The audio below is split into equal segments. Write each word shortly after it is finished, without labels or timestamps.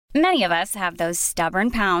Many of us have those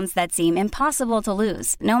stubborn pounds that seem impossible to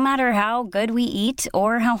lose, no matter how good we eat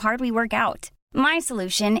or how hard we work out. My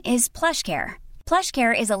solution is PlushCare.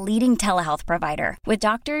 PlushCare is a leading telehealth provider with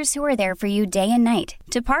doctors who are there for you day and night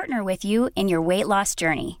to partner with you in your weight loss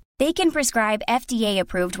journey. They can prescribe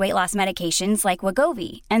FDA-approved weight loss medications like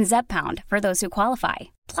Wegovy and Zepbound for those who qualify.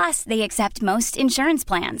 Plus, they accept most insurance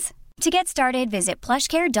plans. To get started, visit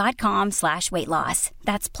plushcare.com/weightloss.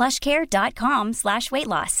 That's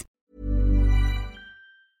plushcare.com/weightloss.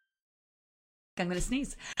 I'm going to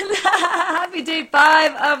sneeze. Happy day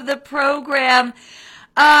 5 of the program.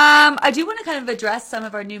 I do want to kind of address some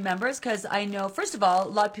of our new members because I know, first of all, a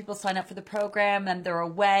lot of people sign up for the program and they're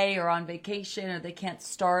away or on vacation or they can't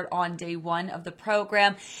start on day 1 of the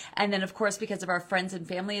program. And then, of course, because of our friends and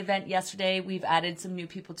family event yesterday, we've added some new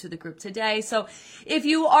people to the group today. So if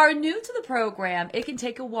you are new to the program, it can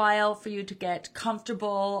take a while for you to get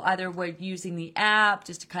comfortable, either with using the app,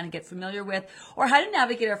 just to kind of get familiar with, or how to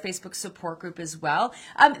navigate our Facebook support group as well.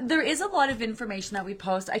 There is a lot of information that we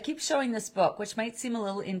post. I keep showing this book, which might seem a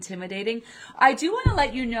little intimidating. I do want to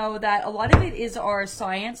let you know that a lot of it is our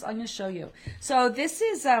science. I'm going to show you. So this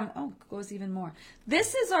is, it goes even more.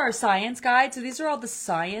 This is our science guide. So these are all the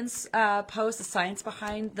science posts, the science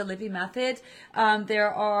behind the Livy method.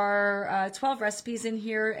 There are 12 recipes in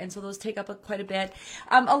here, and so those take up quite a bit.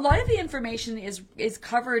 A lot of the information is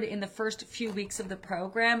covered in the first few weeks of the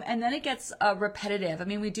program, and then it gets repetitive. I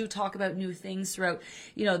mean, we do talk about new things throughout,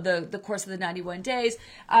 the course of the 91 days,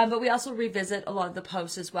 but we also revisit a lot of the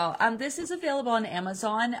posts as well. This is available on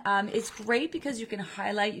Amazon. It's great because you can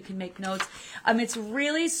highlight, you can make notes. It's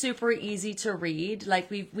really super easy to read. Like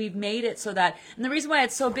we've made it so that, and the reason why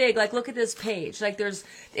it's so big, like look at this page, like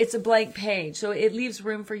it's a blank page, so it leaves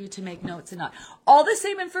room for you to make notes and not. All the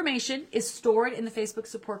same information is stored in the Facebook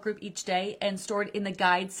support group each day and stored in the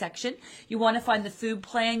guide section. You want to find the food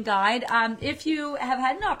plan guide. If you have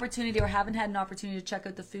had an opportunity or haven't had an opportunity to check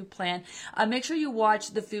out the food plan, make sure you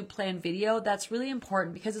watch the food plan video. That's really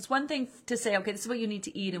important because it's one thing to say, okay, this is what you need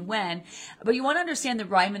to eat and when, but you want to understand the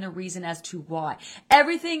rhyme and the reason as to why.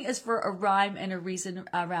 Everything is for a rhyme and a reason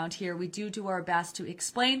around here. We do our best to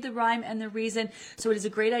explain the rhyme and the reason. So it is a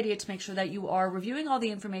great idea to make sure that you are reviewing all the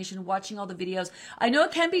information, watching all the videos. I know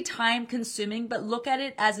it can be time consuming, but look at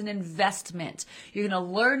it as an investment. You're going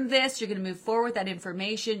to learn this. You're going to move forward with that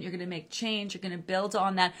information. You're going to make change. You're going to build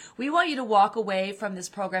on that. We want you to walk away from this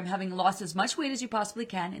program having lost as much weight as you possibly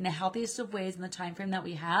can in the healthiest of ways in the time frame that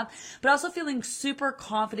we have, but also feeling super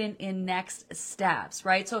confident in next steps,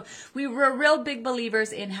 right? So we were real big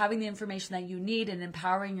believers in having the information that you need and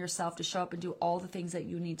empowering yourself to show up and do all the things that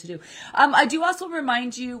you need to do. I do also want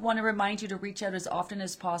to remind you to reach out as often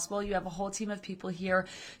as possible. You have a whole team of people here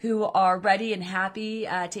who are ready and happy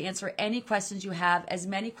to answer any questions you have, as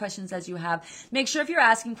many questions as you have. Make sure if you're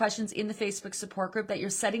asking questions in the Facebook support group that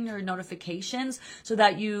you're setting your notifications so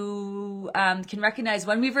that you can recognize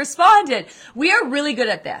when we've responded. We are really good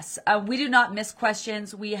at this. We do not miss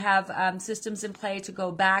questions. We have systems in play to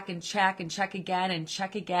go back and check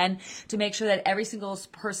again to make sure that every single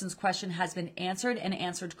person's question has been answered and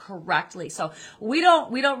answered correctly. So we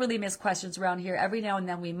don't really miss questions around here. Every now and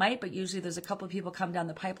then we might, but usually there's a couple of people come down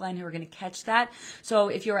the pipeline who are going to catch that. So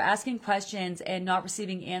if you're asking questions and not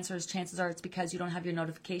receiving answers, chances are it's because you don't have your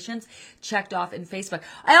notifications checked off in Facebook.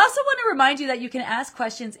 I also want to remind you that you can ask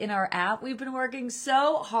questions in our app. We've been working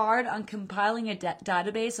so hard on compiling a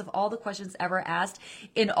database of all the questions ever asked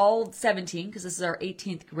in all 17, because this is our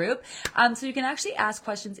 18th group. So you can actually ask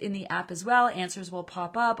questions in the app as well. Answers will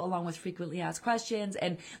pop up along with frequently asked questions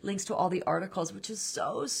and links to all the articles, which is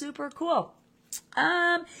so super cool.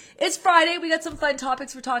 It's Friday. We got some fun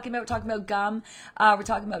topics we're talking about. We're talking about gum. We're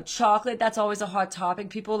talking about chocolate. That's always a hot topic.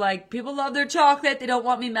 People love their chocolate. They don't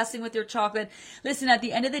want me messing with your chocolate. Listen, at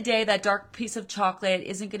the end of the day, that dark piece of chocolate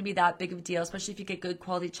isn't going to be that big of a deal, especially if you get good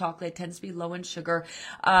quality chocolate. It tends to be low in sugar.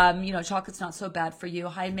 Chocolate's not so bad for you.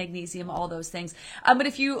 High in magnesium, all those things. But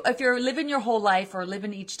if you're living your whole life or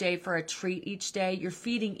living each day for a treat each day, you're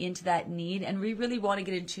feeding into that need. And we really want to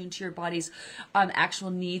get in tune to your body's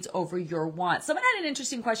actual needs over your wants. Someone had an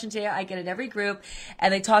interesting question today. I get it every group,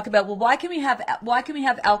 and they talk about, well, why can we have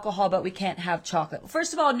alcohol but we can't have chocolate? Well,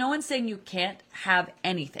 first of all, no one's saying you can't have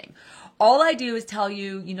anything. All I do is tell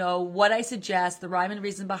you, what I suggest, the rhyme and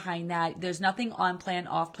reason behind that. There's nothing on plan,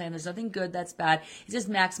 off plan. There's nothing good that's bad. It's just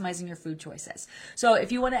maximizing your food choices. So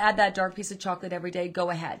if you want to add that dark piece of chocolate every day,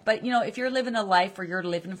 go ahead. But, if you're living a life where you're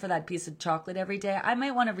living for that piece of chocolate every day, I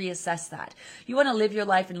might want to reassess that. You want to live your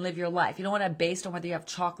life and live your life. You don't want to based on whether you have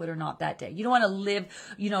chocolate or not that day. You don't want to live,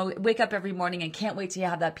 wake up every morning and can't wait to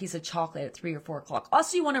have that piece of chocolate at 3 or 4 o'clock.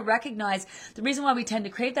 Also, you want to recognize the reason why we tend to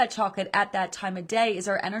crave that chocolate at that time of day is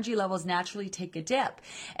our energy levels naturally take a dip.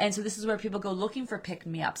 And so this is where people go looking for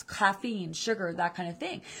pick-me-ups, caffeine, sugar, that kind of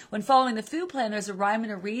thing. When following the food plan, there's a rhyme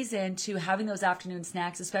and a reason to having those afternoon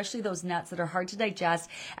snacks, especially those nuts that are hard to digest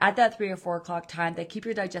at that 3 or 4 o'clock time that keep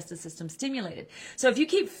your digestive system stimulated. So if you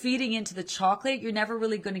keep feeding into the chocolate, you're never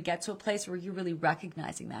really going to get to a place where you're really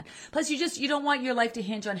recognizing that. Plus, you don't want your life to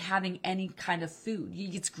hinge on having any kind of food.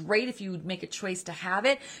 It's great if you make a choice to have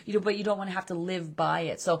it, but you don't want to have to live by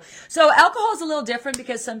it. So alcohol is a little different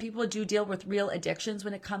because some people do deal with real addictions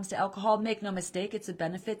when it comes to alcohol. Make no mistake, it's a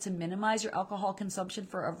benefit to minimize your alcohol consumption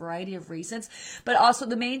for a variety of reasons. But also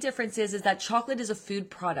the main difference is that chocolate is a food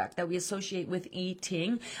product that we associate with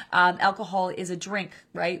eating. Alcohol is a drink,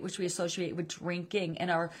 right, which we associate with drinking.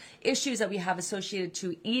 And our issues that we have associated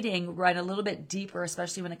to eating run a little bit deeper,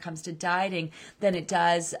 especially when it comes to dieting, than it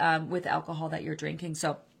does with alcohol that you're drinking.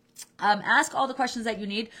 So ask all the questions that you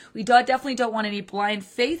need. We definitely don't want any blind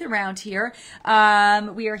faith around here.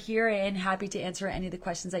 We are here and happy to answer any of the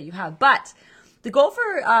questions that you have. But the goal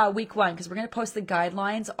for week 1, because we're going to post the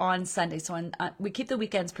guidelines on Sunday. So we keep the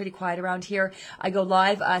weekends pretty quiet around here. I go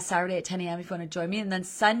live Saturday at 10 a.m. if you want to join me. And then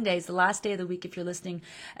Sundays, the last day of the week, if you're listening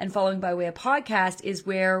and following by way of podcast, is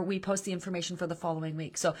where we post the information for the following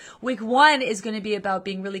week. So week 1 is going to be about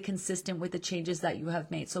being really consistent with the changes that you have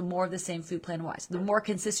made. So more of the same food plan wise. The more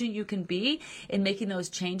consistent you can be in making those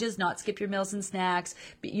changes, not skip your meals and snacks,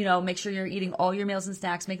 make sure you're eating all your meals and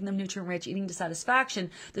snacks, making them nutrient rich, eating to satisfaction,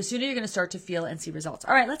 the sooner you're going to start to feel and see results.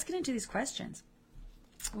 All right, let's get into these questions.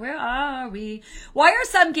 Where are we? Why are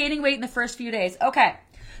some gaining weight in the first few days? Okay.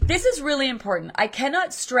 This is really important. I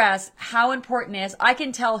cannot stress how important it is. I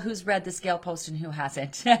can tell who's read the scale post and who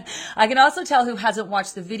hasn't. I can also tell who hasn't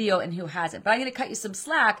watched the video and who hasn't. But I'm going to cut you some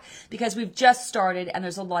slack because we've just started and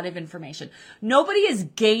there's a lot of information. Nobody is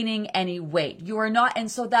gaining any weight. You are not. And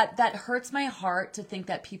so that hurts my heart to think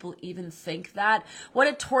that people even think that. What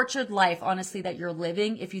a tortured life, honestly, that you're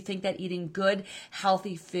living if you think that eating good,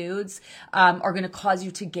 healthy foods are going to cause you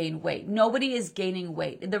to gain weight. Nobody is gaining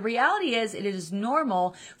weight. The reality is it is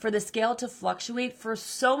normal for the scale to fluctuate for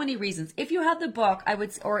so many reasons. If you have the book,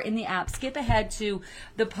 or in the app, skip ahead to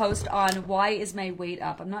the post on why is my weight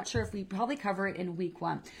up. I'm not sure if we probably cover it in week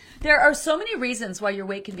 1. There are so many reasons why your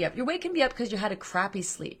weight can be up. Your weight can be up because you had a crappy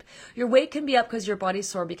sleep. Your weight can be up because your body's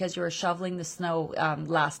sore because you were shoveling the snow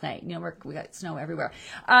last night. We got snow everywhere.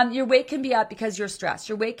 Your weight can be up because you're stressed.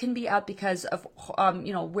 Your weight can be up because of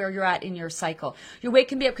where you're at in your cycle. Your weight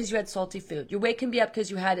can be up because you had salty food. Your weight can be up because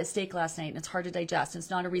you had a steak last night and it's hard to digest. It's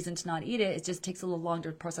not a reason to not eat it. It just takes a little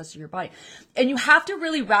longer to process through your body. And you have to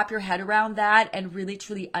really wrap your head around that and really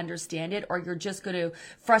truly understand it, or you're just going to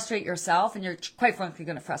frustrate yourself and you're quite frankly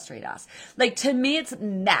going to frustrate us. Like, to me, it's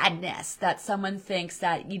madness that someone thinks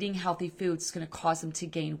that eating healthy foods is going to cause them to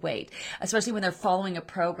gain weight, especially when they're following a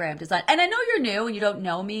program designed. And I know you're new and you don't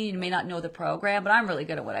know me, you may not know the program, but I'm really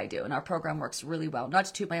good at what I do. And our program works really well. Not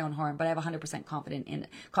to toot my own horn, but I have 100%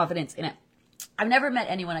 confidence in it. I've never met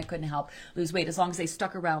anyone I couldn't help lose weight as long as they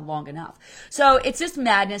stuck around long enough. So it's just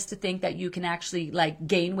madness to think that you can actually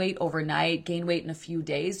gain weight overnight, gain weight in a few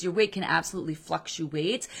days. Your weight can absolutely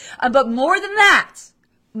fluctuate. But more than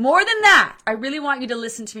that, I really want you to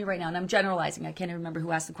listen to me right now. And I'm generalizing. I can't even remember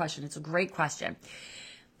who asked the question. It's a great question.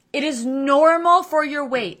 It is normal for your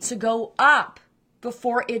weight to go up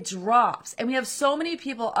before it drops. And we have so many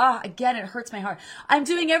people, again, it hurts my heart. I'm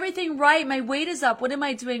doing everything right. My weight is up. What am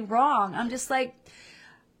I doing wrong? I'm just like,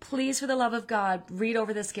 please, for the love of God, read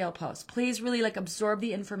over the scale post. Please really absorb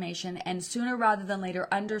the information and sooner rather than later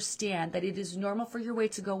understand that it is normal for your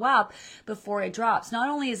weight to go up before it drops. Not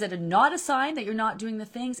only is it not a sign that you're not doing the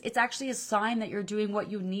things, it's actually a sign that you're doing what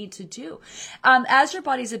you need to do. As your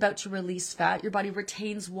body's about to release fat, your body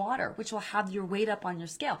retains water, which will have your weight up on your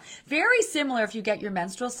scale. Very similar if you get your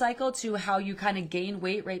menstrual cycle to how you kind of gain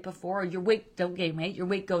weight right before, or your weight, don't gain weight, your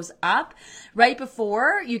weight goes up right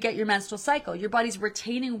before you get your menstrual cycle. Your body's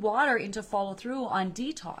retaining water into follow through on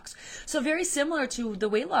detox. So very similar to the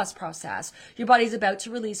weight loss process. Your body's about to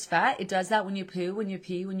release fat. It does that when you poo, when you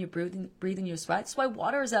pee, when you breathe and you sweat. That's why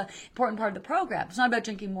water is an important part of the program. It's not about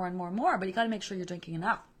drinking more and more and more, but you got to make sure you're drinking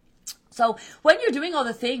enough. So when you're doing all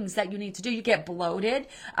the things that you need to do, you get bloated.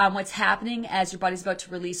 What's happening as your body's about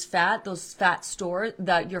to release fat, those fat store,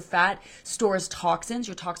 your fat stores toxins.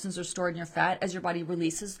 Your toxins are stored in your fat. As your body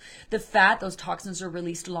releases the fat, those toxins are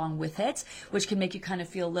released along with it, which can make you kind of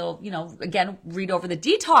feel a little, again, read over the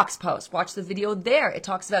detox post. Watch the video there. It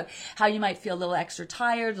talks about how you might feel a little extra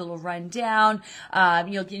tired, a little run down.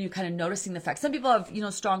 You kind of noticing the effects. Some people have,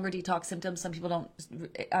 stronger detox symptoms. Some people don't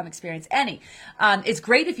experience any. It's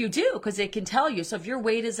great if you do, because it can tell you. So if your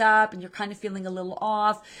weight is up and you're kind of feeling a little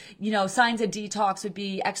off, signs of detox would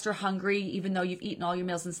be extra hungry, even though you've eaten all your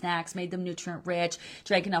meals and snacks, made them nutrient rich,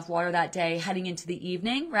 drank enough water that day, heading into the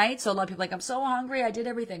evening, right? So a lot of people are like, I'm so hungry, I did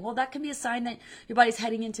everything. Well, that can be a sign that your body's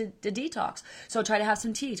heading into the detox. So try to have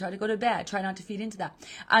some tea, try to go to bed, try not to feed into that.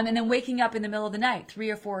 And then waking up in the middle of the night, 3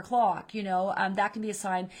 or 4 o'clock, that can be a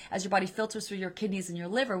sign as your body filters through your kidneys and your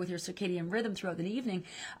liver with your circadian rhythm throughout the evening.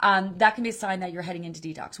 That can be a sign that you're heading into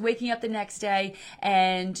detox. Waking up the next day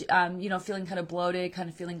and, feeling kind of bloated, kind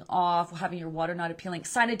of feeling off, having your water not appealing,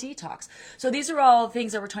 sign of detox. So these are all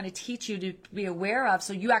things that we're trying to teach you to be aware of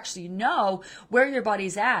so you actually know where your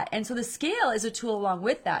body's at. And so the scale is a tool along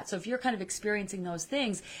with that. So if you're kind of experiencing those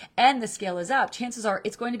things and the scale is up, chances are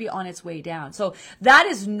it's going to be on its way down. So that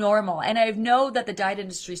is normal. And I know that the diet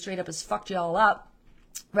industry straight up has fucked you all up.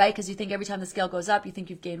 Right? Because you think every time the scale goes up, you think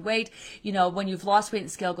you've gained weight. When you've lost weight and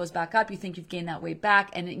the scale goes back up, you think you've gained that weight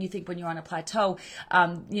back. And you think when you're on a plateau,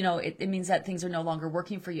 it means that things are no longer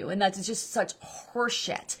working for you. And that's just such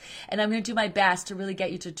horseshit. And I'm going to do my best to really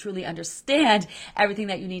get you to truly understand everything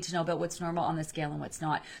that you need to know about what's normal on the scale and what's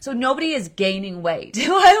not. So nobody is gaining weight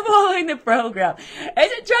while following the program. And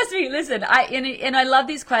trust me, listen, I love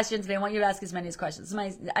these questions and I want you to ask as many questions.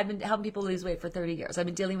 I've been helping people lose weight for 30 years. I've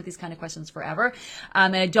been dealing with these kind of questions forever.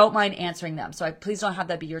 And I don't mind answering them. So please don't have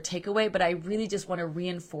that be your takeaway, but I really just want to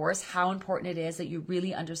reinforce how important it is that you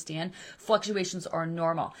really understand fluctuations are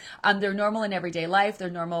normal. They're normal in everyday life.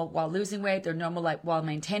 They're normal while losing weight. They're normal while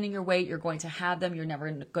maintaining your weight. You're going to have them. You're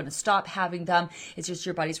never going to stop having them. It's just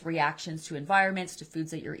your body's reactions to environments, to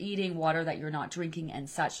foods that you're eating, water that you're not drinking and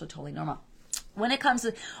such. So totally normal. When it comes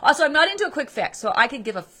to, also, I'm not into a quick fix, so I can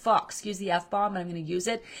give a fuck, excuse the F-bomb, but I'm going to use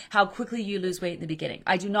it, how quickly you lose weight in the beginning.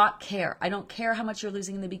 I do not care. I don't care how much you're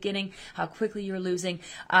losing in the beginning, how quickly you're losing.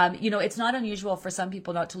 It's not unusual for some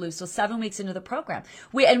people not to lose. So 7 weeks into the program,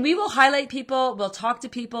 we will highlight people, we'll talk to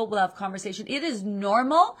people, we'll have conversation. It is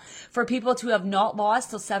normal for people to have not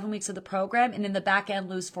lost till 7 weeks of the program and in the back end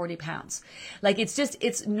lose 40 pounds.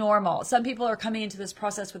 It's normal. Some people are coming into this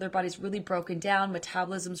process where their body's really broken down,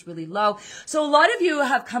 metabolism's really low. So a lot of you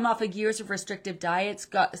have come off of years of restrictive diets.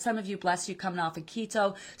 Some of you, bless you, coming off of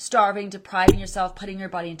keto, starving, depriving yourself, putting your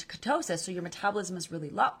body into ketosis. So your metabolism is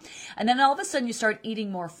really low. And then all of a sudden you start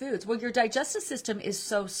eating more foods. Well, your digestive system is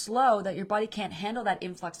so slow that your body can't handle that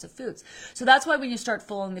influx of foods. So that's why when you start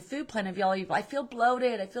following the food plan of y'all, I feel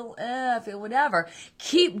bloated, I feel whatever.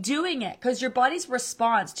 Keep doing it because your body's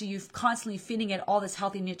response to you constantly feeding it all this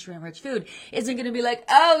healthy, nutrient-rich food isn't going to be like,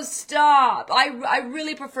 oh, stop. I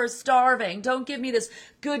really prefer starving. Don't give me this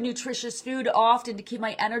good, nutritious food often to keep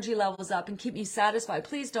my energy levels up and keep me satisfied.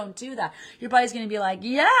 Please don't do that. Your body's going to be like,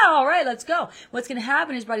 yeah, all right, let's go. What's going to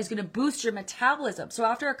happen is your body's going to boost your metabolism. So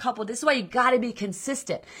after a couple, this is why you got to be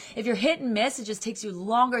consistent. If you're hit and miss, it just takes you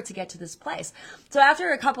longer to get to this place. So after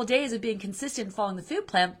a couple days of being consistent and following the food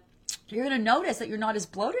plan, you're going to notice that you're not as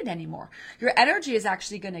bloated anymore. Your energy is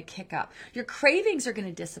actually going to kick up. Your cravings are going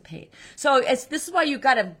to dissipate. So this is why you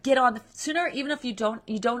got to get on the sooner, even if you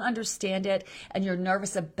don't understand it and you're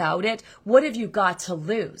nervous about it. What have you got to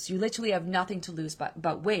lose? You literally have nothing to lose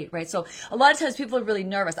but weight, right? So a lot of times people are really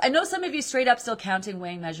nervous. I know some of you straight up still counting,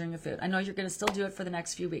 weighing, measuring your food. I know you're going to still do it for the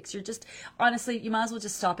next few weeks. You're just, honestly, you might as well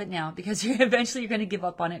just stop it now because eventually you're going to give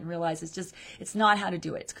up on it and realize it's not how to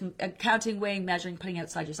do it. It's counting, weighing, measuring, putting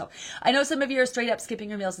outside yourself. I know some of you are straight up skipping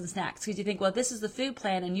your meals and snacks because you think, well, this is the food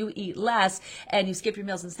plan and you eat less and you skip your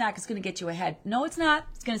meals and snacks. It's going to get you ahead. No, it's not.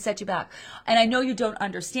 It's going to set you back. And I know you don't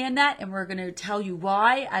understand that. And we're going to tell you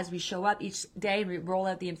why as we show up each day and we roll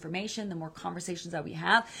out the information, the more conversations that we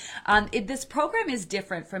have. This program is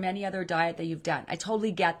different from any other diet that you've done. I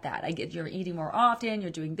totally get that. I get you're eating more often. You're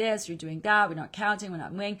doing this. You're doing that. We're not counting. We're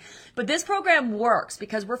not weighing. But this program works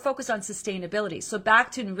because we're focused on sustainability. So back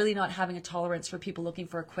to really not having a tolerance for people looking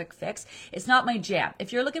for a quick fix. It's not my jam.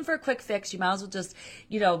 If you're looking for a quick fix, you might as well just,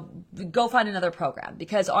 go find another program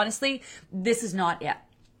because honestly, this is not it.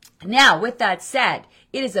 Now, with that said,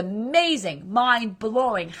 it is amazing,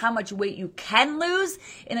 mind-blowing how much weight you can lose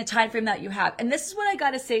in a time frame that you have. And this is what I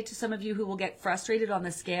got to say to some of you who will get frustrated on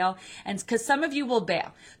the scale, and because some of you will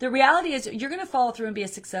bail. The reality is you're going to follow through and be a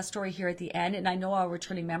success story here at the end, and I know our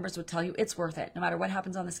returning members would tell you it's worth it. No matter what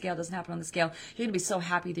happens on the scale, doesn't happen on the scale, you're going to be so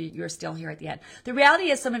happy that you're still here at the end. The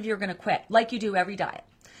reality is some of you are going to quit, like you do every diet.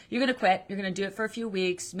 You're going to quit. You're going to do it for a few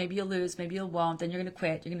weeks. Maybe you'll lose. Maybe you won't. Then you're going to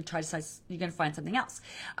quit. You're going to try to, you're going to find something else.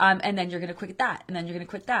 And then you're going to quit that. And then you're going to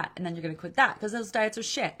quit that. And then you're going to quit that because those diets are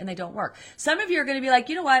shit and they don't work. Some of you are going to be like,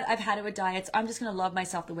 you know what? I've had it with diets. I'm just going to love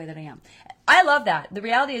myself the way that I am. I love that. The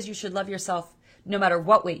reality is you should love yourself no matter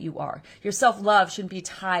what weight you are. Your self-love shouldn't be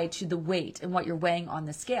tied to the weight and what you're weighing on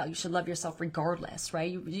the scale. You should love yourself regardless,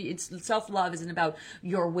 right? Self-love isn't about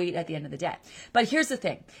your weight at the end of the day. But here's the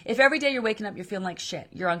thing. If every day you're waking up, you're feeling like shit,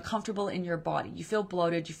 you're uncomfortable in your body, you feel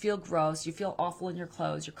bloated, you feel gross, you feel awful in your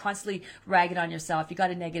clothes, you're constantly ragging on yourself, you got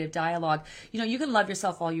a negative dialogue, you can love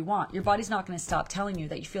yourself all you want. Your body's not going to stop telling you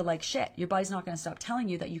that you feel like shit. Your body's not going to stop telling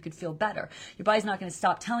you that you could feel better. Your body's not going to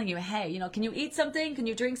stop telling you, hey, can you eat something? Can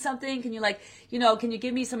you drink something? Can you can you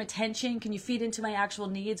give me some attention? Can you feed into my actual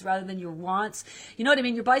needs rather than your wants? You know what I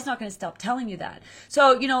mean? Your body's not going to stop telling you that.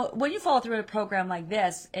 So, when you follow through in a program like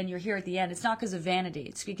this and you're here at the end, it's not because of vanity.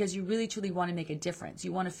 It's because you really, truly want to make a difference.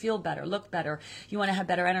 You want to feel better, look better. You want to have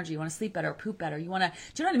better energy. You want to sleep better, poop better. You want to,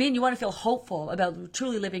 do you know what I mean? You want to feel hopeful about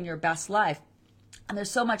truly living your best life. And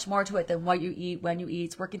there's so much more to it than what you eat, when you eat.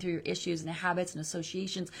 It's working through your issues and the habits and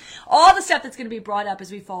associations, all the stuff that's going to be brought up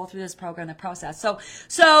as we follow through this program, the process. So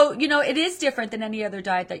it is different than any other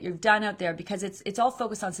diet that you've done out there because it's all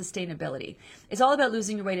focused on sustainability. It's all about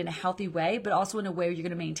losing your weight in a healthy way, but also in a way where you're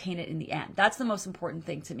going to maintain it in the end. That's the most important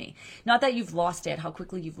thing to me. Not that you've lost it, how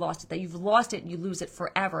quickly you've lost it, that you've lost it and you lose it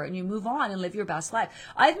forever and you move on and live your best life.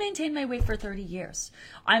 I've maintained my weight for 30 years.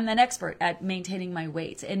 I'm an expert at maintaining my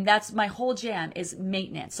weight, and that's my whole jam is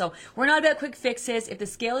maintenance. So we're not about quick fixes. If the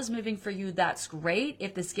scale is moving for you, that's great.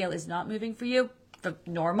 If the scale is not moving for you,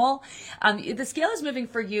 normal. If the scale is moving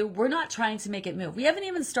for you, we're not trying to make it move. We haven't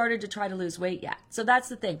even started to try to lose weight yet. So that's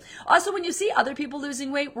the thing. Also, when you see other people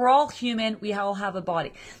losing weight, we're all human. We all have a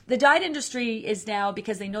body. The diet industry is now,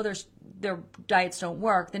 because they know their diets don't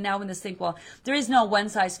work, then now when they think, well, there is no one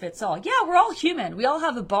size fits all. Yeah, we're all human. We all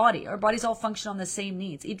have a body. Our bodies all function on the same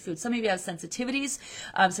needs. Eat food. Some of you have sensitivities.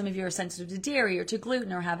 Some of you are sensitive to dairy or to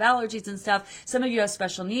gluten or have allergies and stuff. Some of you have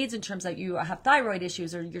special needs in terms that you have thyroid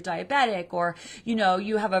issues or you're diabetic or,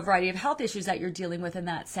 you have a variety of health issues that you're dealing with in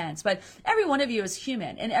that sense. But every one of you is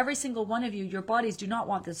human, and every single one of you, your bodies do not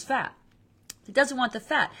want this fat. It doesn't want the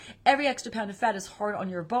fat. Every extra pound of fat is hard on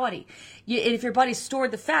your body. If your body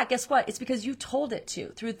stored the fat, guess what? It's because you told it to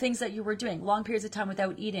through things that you were doing, long periods of time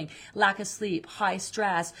without eating, lack of sleep, high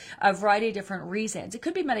stress, a variety of different reasons. It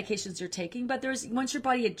could be medications you're taking, but once your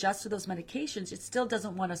body adjusts to those medications, it still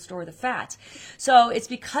doesn't want to store the fat. So it's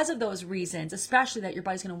because of those reasons, especially that your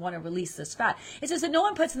body's going to want to release this fat. It's just that no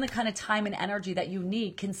one puts in the kind of time and energy that you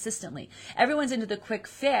need consistently. Everyone's into the quick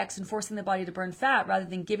fix and forcing the body to burn fat rather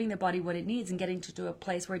than giving the body what it needs and getting to a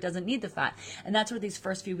place where it doesn't need the fat. And that's what these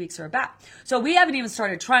first few weeks are about. So we haven't even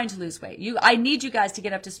started trying to lose weight. I need you guys to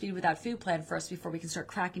get up to speed with that food plan first before we can start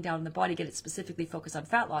cracking down on the body, get it specifically focused on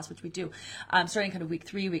fat loss, which we do. Starting kind of week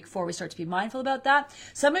 3, week 4, we start to be mindful about that.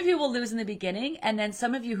 Some of you will lose in the beginning, and then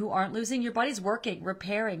some of you who aren't losing, your body's working,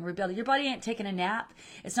 repairing, rebuilding. Your body ain't taking a nap.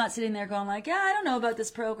 It's not sitting there going like, yeah, I don't know about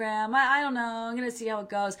this program. I don't know. I'm going to see how it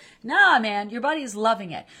goes. Nah, man, your body is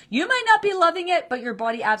loving it. You might not be loving it, but your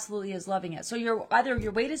body absolutely is loving it. So either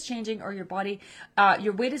your weight is changing or your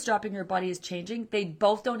weight is dropping, your body is changing. They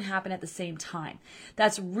both don't happen at the same time.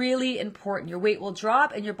 That's really important. Your weight will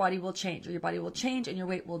drop and your body will change, or your body will change and your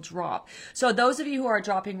weight will drop. So those of you who are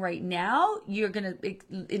dropping right now, you're going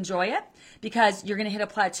to enjoy it because you're going to hit a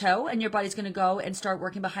plateau and your body's going to go and start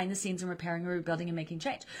working behind the scenes and repairing and rebuilding and making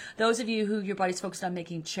change. Those of you who your body's focused on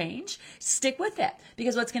making change, stick with it,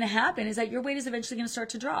 because what's going to happen is that your weight is eventually going to start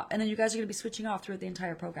to drop, and then you guys are going to be switching off throughout the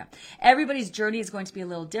entire program. Everybody's journey is going to be a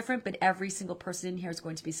little different, but every single person in here is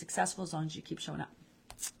going to be successful as long as you keep showing up.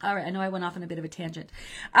 All right, I know I went off on a bit of a tangent.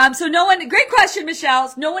 Great question,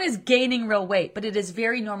 Michelle. No one is gaining real weight, but it is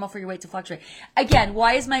very normal for your weight to fluctuate. Again,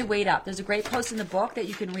 why is my weight up? There's a great post in the book that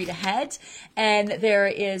you can read ahead, and there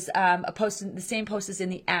is a post, the same post is in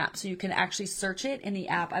the app, so you can actually search it in the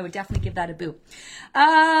app. I would definitely give that a boot.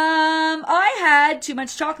 I had too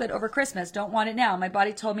much chocolate over Christmas. Don't want it now. My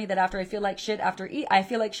body told me that after I feel like shit after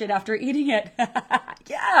eating it.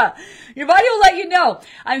 Yeah, your body will let you know.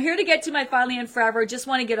 I'm here to get to my finally and forever. Just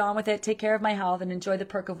want to get on with it, take care of my health, and enjoy the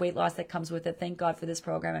perk of weight loss that comes with it. Thank God for this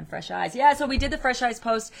program and Fresh Eyes. Yeah, so we did the Fresh Eyes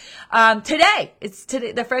post today. It's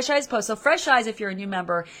today, the Fresh Eyes post. So Fresh Eyes, if you're a new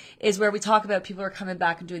member, is where we talk about people who are coming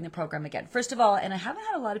back and doing the program again. First of all, and I haven't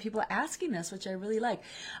had a lot of people asking this, which I really like.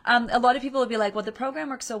 A lot of people will be like, well, the program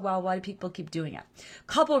works so well. Why do people keep doing it?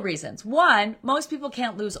 Couple of reasons. One, most people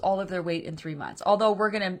can't lose all of their weight in 3 months, although we're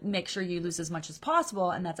going to make sure you lose as much as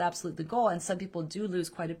possible, and that's absolutely the goal, and some people do lose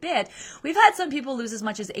quite a bit. We've had some people lose as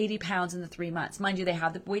much as 80 pounds in the 3 months. Mind you, they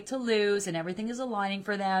have the weight to lose, and everything is aligning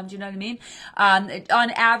for them. Do you know what I mean? On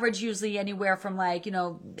average, usually anywhere from like,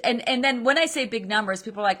 and then when I say big numbers,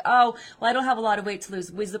 people are like, oh, well, I don't have a lot of weight to lose.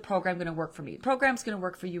 Is the program going to work for me? The program's going to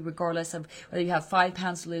work for you regardless of whether you have 5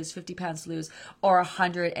 pounds to lose, 50 pounds to lose, or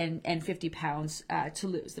 150 pounds to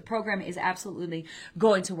lose. The program is absolutely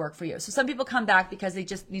going to work for you. So some people come back because they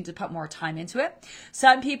just need to put more time into it.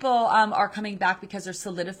 Some people are coming back because they're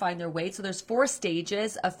solidifying their weight. So there's 4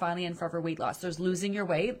 stages of finally and forever weight loss. There's losing your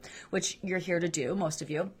weight, which you're here to do, most of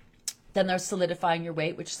you. Then there's solidifying your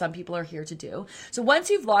weight, which some people are here to do. So once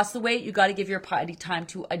you've lost the weight, you got to give your body time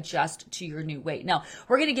to adjust to your new weight. Now,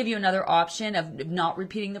 we're going to give you another option of not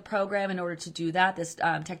repeating the program in order to do that, this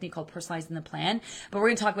technique called personalizing the plan. But we're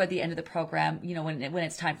going to talk about the end of the program, when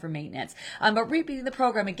it's time for maintenance. But repeating the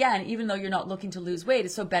program again, even though you're not looking to lose weight,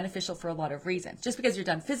 is so beneficial for a lot of reasons. Just because you're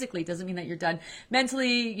done physically doesn't mean that you're done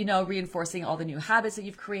mentally, reinforcing all the new habits that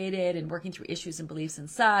you've created and working through issues and beliefs and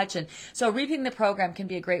such. And so repeating the program can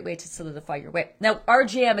be a great way to solidify your weight. Now, our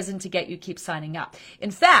jam isn't to get you keep signing up. In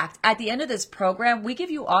fact, at the end of this program, we give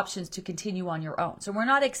you options to continue on your own. So we're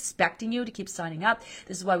not expecting you to keep signing up.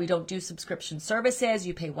 This is why we don't do subscription services.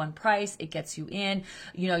 You pay one price, it gets you in.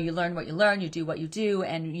 You learn what you learn, you do what you do,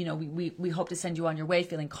 and we hope to send you on your way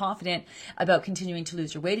feeling confident about continuing to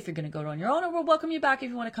lose your weight if you're going to go on your own, or we'll welcome you back if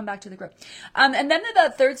you want to come back to the group. And then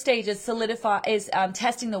the third stage is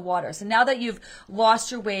testing the water. So now that you've lost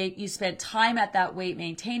your weight, you spent time at that weight,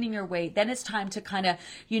 maintaining your weight, then it's time to kind of,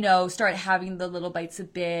 start having the little bites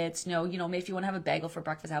of bits. Maybe if you want to have a bagel for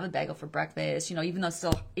breakfast, have a bagel for breakfast. Even though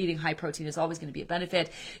still eating high protein is always going to be a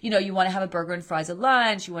benefit. You want to have a burger and fries at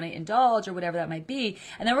lunch, you want to indulge or whatever that might be.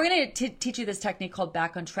 And then we're going to teach you this technique called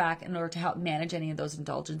back on track in order to help manage any of those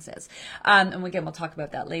indulgences. And again, we'll talk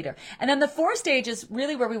about that later. And then the 4th stage is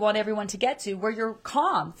really where we want everyone to get to, where you're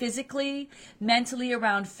calm physically, mentally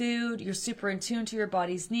around food. You're super in tune to your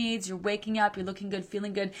body's needs. You're waking up, you're looking good,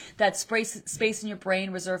 feeling good. That's space in your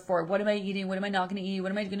brain reserved for what am I eating, what am I not going to eat,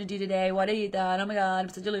 what am I going to do today, why did I eat that, oh my god, I'm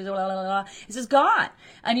such a loser, blah, blah, blah. It's just gone,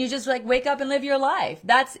 and you just wake up and live your life.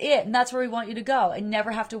 That's it, and that's where we want you to go, and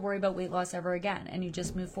never have to worry about weight loss ever again, and you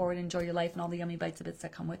just move forward and enjoy your life and all the yummy bites of bits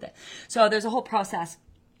that come with it. So there's a whole process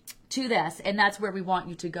to this, and that's where we want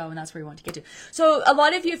you to go, and that's where we want to get to. So a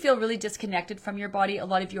lot of you feel really disconnected from your body. A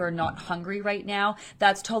lot of you are not hungry right now.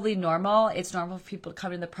 That's totally normal. It's normal for people to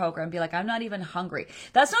come in the program and be like, I'm not even hungry.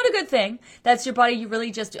 That's not a good thing. That's your body. You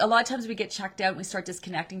really just, a lot of times we get checked out and we start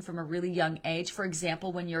disconnecting from a really young age. For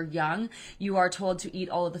example, when you're young, you are told to eat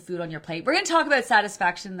all of the food on your plate. We're going to talk about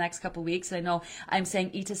satisfaction in the next couple of weeks. And I know I'm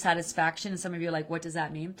saying eat to satisfaction, and some of you are like, what does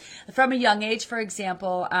that mean? From a young age, for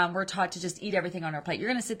example, we're taught to just eat everything on our plate. You're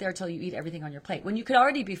going to sit there till you eat everything on your plate when you could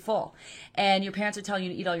already be full, and your parents are telling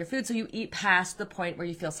you to eat all your food, so you eat past the point where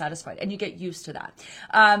you feel satisfied, and you get used to that.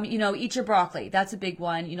 Eat your broccoli. That's a big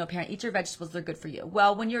one. Parent, eat your vegetables. They're good for you.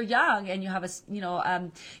 Well, when you're young and you have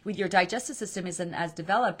with your digestive system isn't as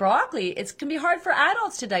developed, broccoli, it can be hard for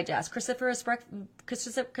adults to digest. Cruciferous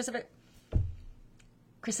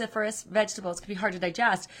vegetables can be hard to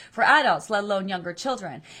digest for adults, let alone younger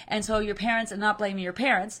children. And so your parents, and not blaming your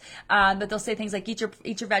parents, but they'll say things like, eat your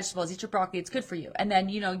vegetables, eat your broccoli, it's good for you. And then,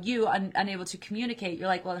 you unable to communicate, you're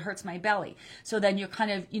like, well, it hurts my belly. So then you're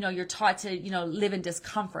kind of, you're taught to, live in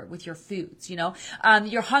discomfort with your foods,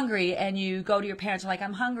 you're hungry and you go to your parents, you're like,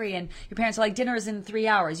 I'm hungry. And your parents are like, dinner is in 3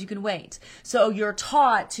 hours, you can wait. So you're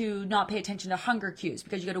taught to not pay attention to hunger cues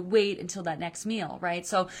because you got to wait until that next meal, right?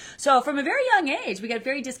 So from a very young age, we get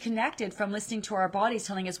very disconnected from listening to our bodies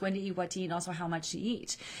telling us when to eat, what to eat, and also how much to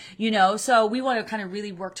eat. So we want to kind of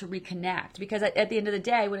really work to reconnect, because at the end of the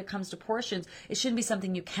day, when it comes to portions, it shouldn't be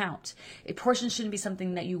something you count. Portions shouldn't be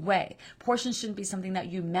something that you weigh. Portions shouldn't be something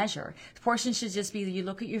that you measure. Portions should just be that you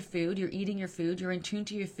look at your food, you're eating your food, you're in tune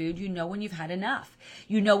to your food, you know when you've had enough.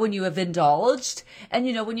 You know when you have indulged, and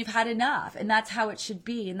you know when you've had enough. And that's how it should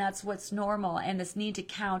be, and that's what's normal. And this need to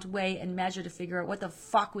count, weigh, and measure to figure out what the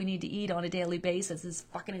fuck we need to eat on a daily basis is is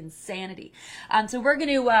fucking insanity. So we're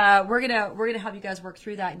gonna help you guys work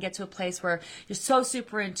through that and get to a place where you're so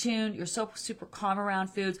super in tune, you're so super calm around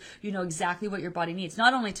foods, you know exactly what your body needs,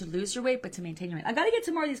 not only to lose your weight but to maintain your weight. I got to get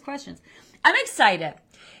to more of these questions. I'm excited.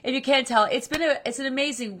 If you can't tell, it's an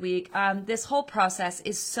amazing week. This whole process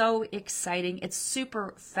is so exciting. It's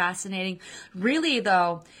super fascinating. Really,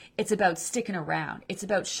 though, it's about sticking around. It's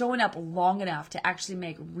about showing up long enough to actually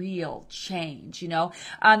make real change. You know,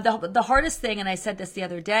 the hardest thing, and I said this the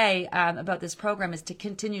other day about this program, is to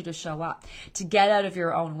continue to show up, to get out of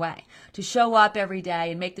your own way, to show up every day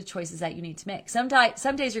and make the choices that you need to make. Some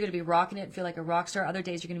days you're going to be rocking it and feel like a rock star. Other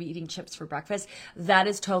days you're going to be eating chips for breakfast. That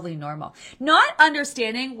is totally normal. Not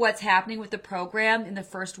understanding what's happening with the program in the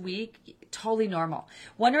first week, totally normal.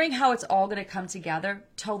 Wondering how it's all going to come together,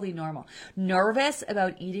 totally normal. Nervous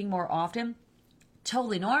about eating more often,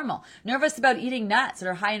 totally normal. Nervous about eating nuts that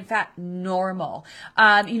are high in fat, normal.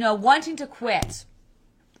 Wanting to quit,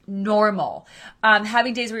 normal.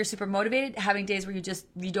 Having days where you're super motivated, having days where you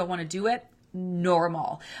don't want to do it,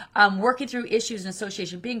 normal. Working through issues and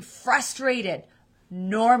association, being frustrated,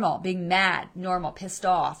 normal. Being mad, normal. Pissed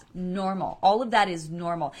off, normal. All of that is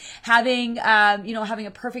normal. Having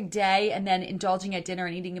a perfect day and then indulging at dinner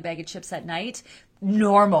and eating a bag of chips at night,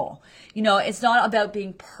 normal. It's not about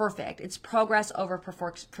being perfect. It's progress over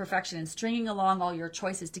perfection and stringing along all your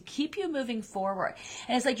choices to keep you moving forward.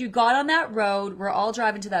 And it's like you got on that road. We're all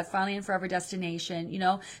driving to that finally and forever destination.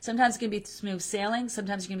 Sometimes it's going to be smooth sailing.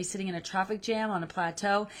 Sometimes you're going to be sitting in a traffic jam on a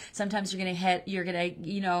plateau. Sometimes you're going to hit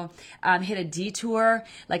a detour,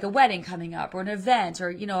 like a wedding coming up or an event or,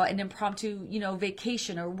 an impromptu,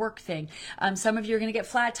 vacation or work thing. Some of you are going to get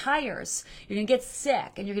flat tires. You're going to get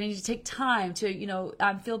sick and you're going to need to take time to,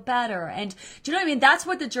 feel better. And do you know what I mean? That's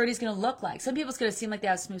what the journey is going to look like. Some people it's going to seem like they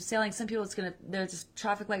have smooth sailing. Some people they're just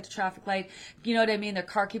traffic light to traffic light. You know what I mean? Their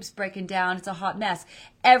car keeps breaking down. It's a hot mess.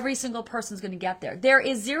 Every single person's going to get there. There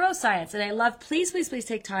is zero science. And I love, please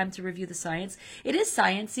take time to review the science. It is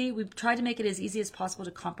sciencey. We've tried to make it as easy as possible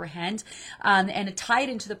to comprehend, and to tie it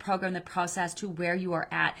into the program, the process to where you are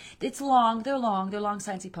at. It's long. They're long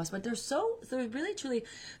sciencey posts, but they're really, truly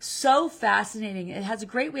so fascinating. It has a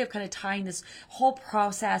great way of kind of tying this whole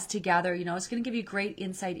process together. It's going to give you great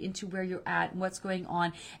insight into where you're at and what's going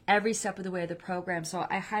on every step of the way of the program. So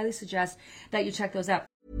I highly suggest that you check those out.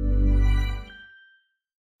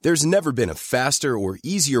 There's never been a faster or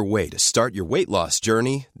easier way to start your weight loss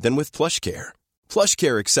journey than with PlushCare.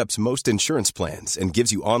 PlushCare accepts most insurance plans and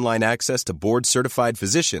gives you online access to board-certified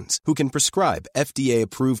physicians who can prescribe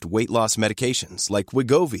FDA-approved weight loss medications like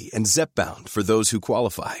Wegovy and Zepbound for those who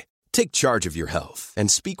qualify. Take charge of your health and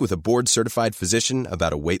speak with a board-certified physician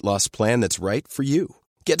about a weight loss plan that's right for you.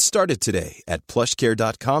 Get started today at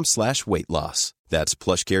plushcare.com/weight-loss. That's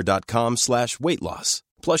plushcare.com/weight-loss.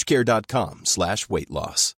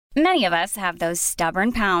 plushcare.com/weight-loss. Many of us have those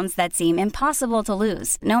stubborn pounds that seem impossible to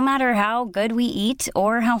lose, no matter how good we eat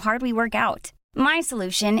or how hard we work out. My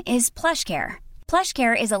solution is PlushCare.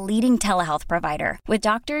 PlushCare is a leading telehealth provider with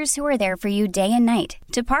doctors who are there for you day and night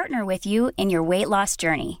to partner with you in your weight loss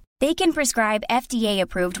journey. They can prescribe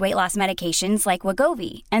FDA-approved weight loss medications like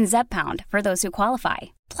Wegovy and Zepbound for those who qualify.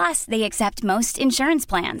 Plus, they accept most insurance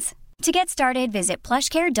plans. To get started, visit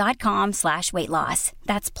plushcare.com/weight-loss.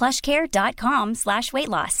 That's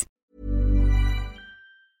plushcare.com/weight-loss.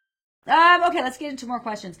 Okay, let's get into more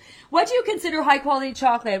questions. What do you consider high quality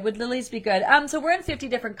chocolate? Would Lily's be good? So we're in 50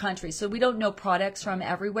 different countries, so we don't know products from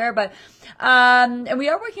everywhere, but, and we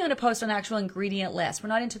are working on a post on actual ingredient list. We're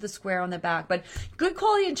not into the square on the back, but good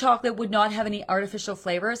quality in chocolate would not have any artificial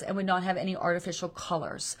flavors and would not have any artificial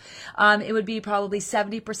colors. It would be probably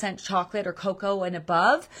 70% chocolate or cocoa and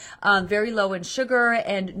above, very low in sugar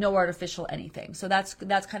and no artificial anything. So that's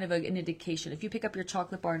kind of an indication. If you pick up your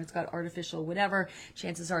chocolate bar and it's got artificial whatever,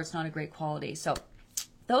 chances are it's not a great quality. So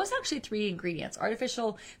those actually 3 ingredients: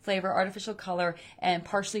 artificial flavor, artificial color, and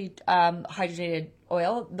partially hydrogenated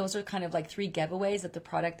oil. Those are kind of like 3 giveaways that the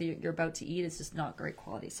product that you're about to eat is just not great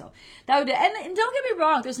quality. So that would, and don't get me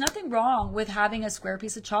wrong, there's nothing wrong with having a square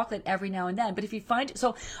piece of chocolate every now and then. But if you find,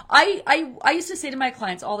 so I used to say to my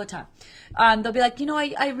clients all the time, they'll be like,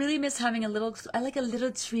 I really miss having I like a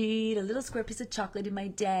little treat, a little square piece of chocolate in my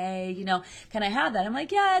day, can I have that? I'm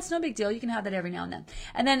like, yeah, it's no big deal. You can have that every now and then.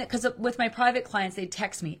 And then, because with my private clients, they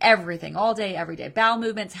text me everything, all day, every day, bowel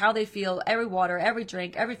movements, how they feel, every water, every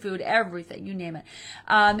drink, every food, everything, you name it.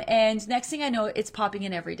 And next thing I know, it's popping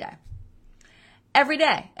in every day. every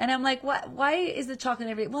day. And I'm like, what? Why is the chocolate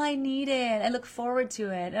every day? Well, I need it. I look forward to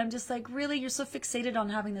it. And I'm just like, really? You're so fixated on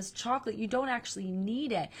having this chocolate. You don't actually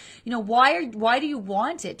need it. You know, why do you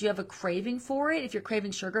want it? Do you have a craving for it? If you're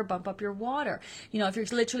craving sugar, bump up your water. You know, if you're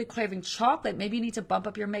literally craving chocolate, maybe you need to bump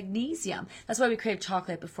up your magnesium. That's why we crave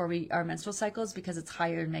chocolate before our menstrual cycles, because it's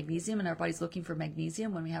higher in magnesium and our body's looking for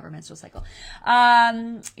magnesium when we have our menstrual cycle.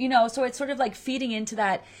 You know, so it's sort of like feeding into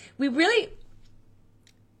that. We really,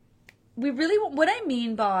 what I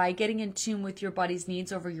mean by getting in tune with your body's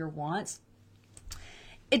needs over your wants,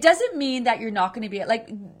 it doesn't mean that you're not going to be like,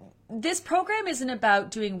 this program isn't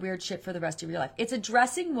about doing weird shit for the rest of your life. It's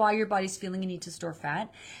addressing why your body's feeling you need to store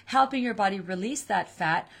fat, helping your body release that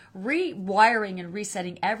fat, rewiring and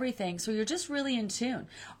resetting everything so you're just really in tune.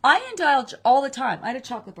 I indulge all the time. I had a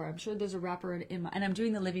chocolate bar. I'm sure there's a wrapper in my, and I'm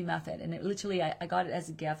doing the Living Method. And it literally, I got it as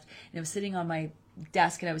a gift, and it was sitting on my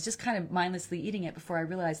desk, and I was just kind of mindlessly eating it before I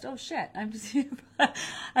realized, oh shit, I'm just I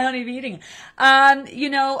don't even eating it.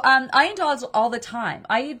 I indulge all the time.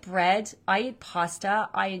 I eat bread, I eat pasta.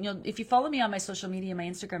 If you follow me on my social media, my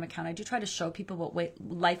Instagram account, I do try to show people what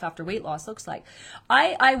life after weight loss looks like.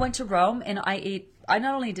 I went to Rome and I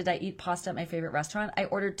not only did I eat pasta at my favorite restaurant, I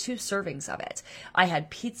ordered 2 servings of it. I had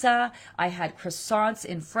pizza, I had croissants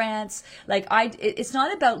in France. It's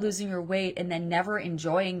not about losing your weight and then never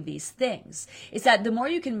enjoying these things. It's that the more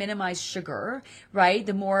you can minimize sugar, right?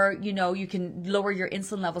 The more, you can lower your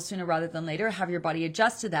insulin level sooner rather than later, have your body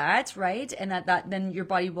adjust to that, right? And then your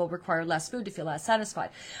body will require less food to feel less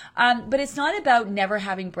satisfied. But it's not about never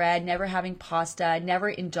having bread, never having pasta, never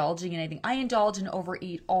indulging in anything. I indulge and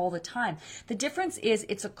overeat all the time. The difference is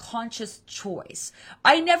it's a conscious choice.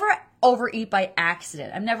 I never overeat by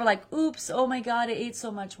accident. I'm never like, oops, oh my God, I ate so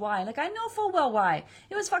much. Why? Like, I know full well why.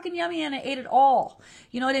 It was fucking yummy and I ate it all.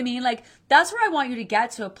 You know what I mean? Like, that's where I want you to get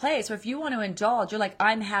to a place where if you want to indulge, you're like,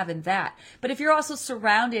 I'm having that. But if you're also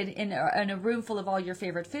surrounded in a room full of all your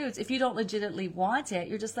favorite foods, if you don't legitimately want it,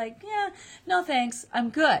 you're just like, yeah, no thanks, I'm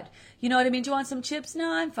good. You know what I mean? Do you want some chips?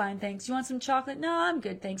 No, I'm fine, thanks. Do you want some chocolate? No, I'm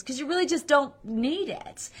good, thanks. Because you really just don't need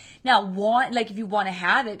it. Now, if you want to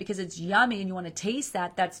have it because it's yummy and you want to taste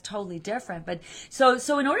that, that's totally different. But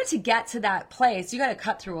so in order to get to that place, you got to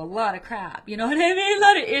cut through a lot of crap. You know what I mean? A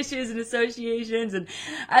lot of issues and associations, and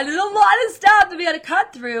there's a lot of stuff that we got to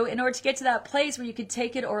cut through in order to get to that place where you could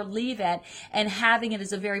take it or leave it, and having it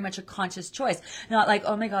is very much a conscious choice. Not like,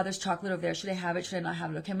 oh my God, there's chocolate over there. Should I have it? Should I not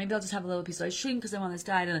have it? Okay, maybe I'll just have a little piece. I shouldn't because I'm on this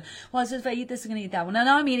diet. And well, so if I eat this, I'm going to eat that one.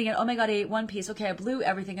 Now I'm eating it. Oh my God, I ate one piece. Okay, I blew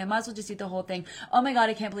everything. I might as well just eat the whole thing. Oh my God,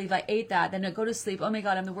 I can't believe I ate that. Then I go to sleep. Oh my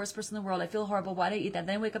God, I'm the worst person in the world. I feel horrible. Why did I eat that?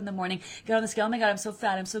 Then I wake up in the morning, get on the scale. Oh my God, I'm so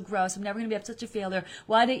fat. I'm so gross. I'm never going to be such a failure.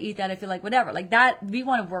 Why did I eat that? I feel like whatever. Like that, we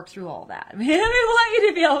want to work through all that. We want you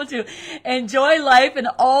to be able to enjoy life and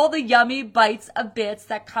all the yummy bites of bits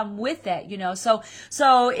that come with it,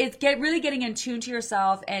 So it's really getting in tune to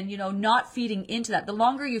yourself and, not feeding into that. The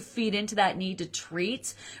longer you feed into that need to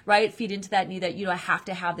treat, right? Feed into that need that, I have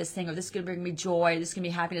to have this thing, or this is going to bring me joy, this is going to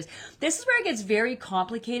be happiness. This is where it gets very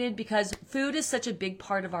complicated because food is such a big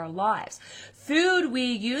part of our lives. We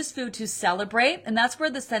use food to celebrate, and that's where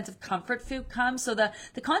the sense of comfort food comes. So the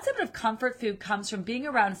concept of comfort food comes from being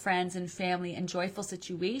around friends and family and joyful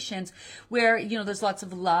situations where, there's lots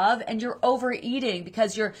of love, and you're overeating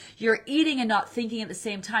because you're eating and not thinking at the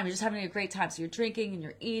same time. You're just having a great time. So you're drinking and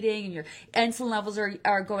you're eating and your insulin levels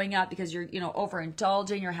are going up because you're,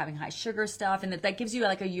 overindulging, you're having high sugar stuff, and that gives you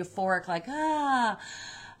like a euphoric, like,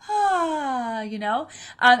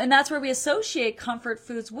 and that's where we associate comfort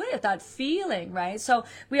foods with that feeling, right? So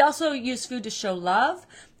we also use food to show love,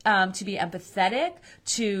 to be empathetic,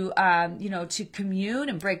 to commune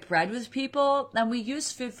and break bread with people. And we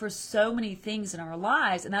use food for so many things in our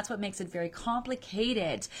lives. And that's what makes it very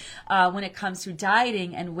complicated when it comes to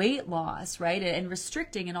dieting and weight loss, right? And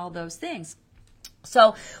restricting and all those things.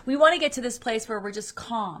 So we want to get to this place where we're just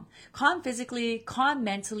calm physically, calm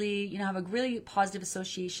mentally, have a really positive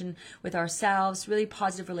association with ourselves, really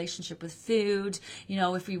positive relationship with food.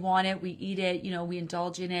 If we want it, we eat it, we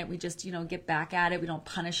indulge in it. We just, get back at it. We don't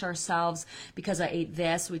punish ourselves because I ate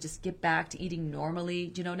this. We just get back to eating normally.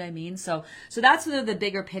 Do you know what I mean? So that's the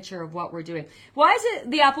bigger picture of what we're doing. Why is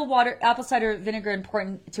it the apple cider vinegar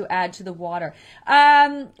important to add to the water?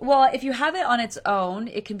 Well, if you have it on its own,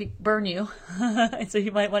 it can burn you. So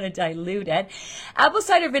you might want to dilute it. Apple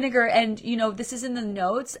cider vinegar, and this is in the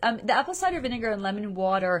notes. The apple cider vinegar and lemon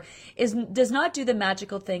water does not do the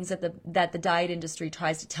magical things that the diet industry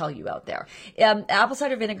tries to tell you out there. Apple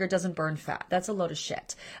cider vinegar doesn't burn fat. That's a load of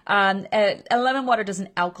shit. And lemon water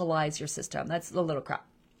doesn't alkalize your system. That's a load of crap.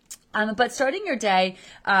 But starting your day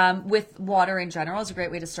with water in general is a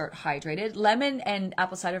great way to start hydrated. Lemon and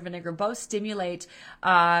apple cider vinegar both stimulate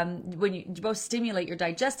your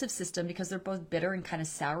digestive system because they're both bitter and kind of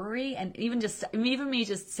soury. And even me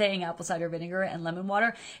just saying apple cider vinegar and lemon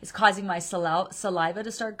water is causing my saliva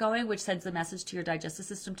to start going, which sends the message to your digestive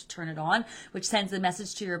system to turn it on, which sends the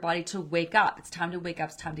message to your body to wake up. It's time to wake up.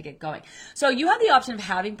 It's time to get going. So you have the option of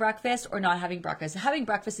having breakfast or not having breakfast. Having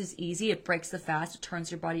breakfast is easy. It breaks the fast. It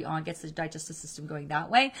turns your body on, gets the digestive system going that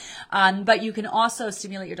way. But you can also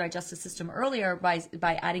stimulate your digestive system earlier by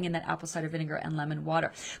adding in that apple cider vinegar and lemon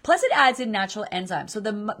water. Plus it adds in natural enzymes. So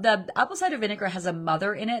the apple cider vinegar has a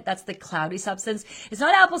mother in it. That's the cloudy substance. It's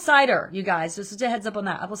not apple cider, you guys. Just a heads up on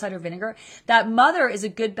that. Apple cider vinegar. That mother is a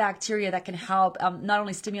good bacteria that can help not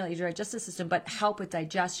only stimulate your digestive system, but help with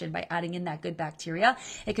digestion by adding in that good bacteria.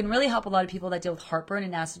 It can really help a lot of people that deal with heartburn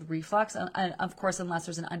and acid reflux, of course, unless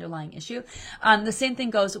there's an underlying issue. The same thing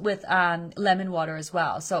goes with lemon water as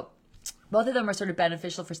well. So both of them are sort of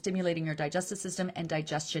beneficial for stimulating your digestive system and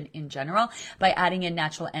digestion in general by adding in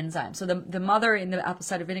natural enzymes. So the mother in the apple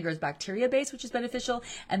cider vinegar is bacteria based, which is beneficial,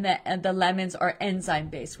 and the lemons are enzyme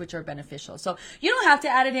based, which are beneficial. So you don't have to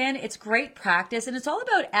add it in. It's great practice, and it's all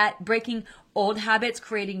about breaking old habits,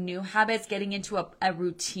 creating new habits, getting into a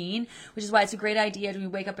routine, which is why it's a great idea to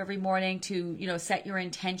wake up every morning to, set your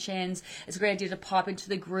intentions. It's a great idea to pop into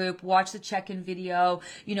the group, watch the check-in video,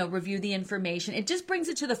 review the information. It just brings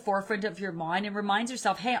it to the forefront of your mind and reminds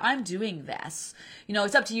yourself, hey, I'm doing this.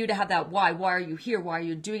 It's up to you to have that why. Why are you here? Why are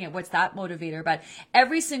you doing it? What's that motivator? But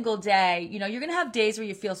every single day, you're going to have days where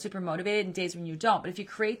you feel super motivated and days when you don't. But if you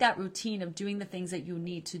create that routine of doing the things that you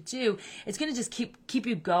need to do, it's going to just keep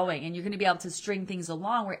you going, and you're going to be able to string things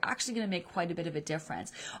along. We're actually going to make quite a bit of a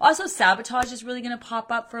difference. Also, sabotage is really going to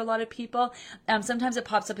pop up for a lot of people. Sometimes it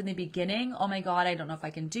pops up in the beginning. Oh my God, I don't know if I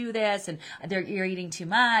can do this. And you're eating too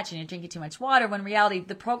much and you're drinking too much water. When in reality,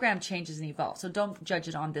 the program changes and evolves. So don't judge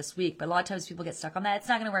it on this week. But a lot of times people get stuck on that. It's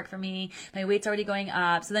not going to work for me. My weight's already going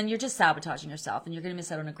up. So then you're just sabotaging yourself and you're going to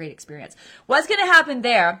miss out on a great experience. What's going to happen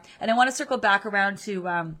there? And I want to circle back around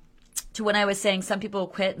to when I was saying some people will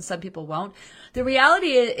quit and some people won't. The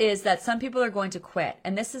reality is that some people are going to quit.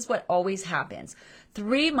 And this is what always happens.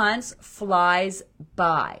 3 months flies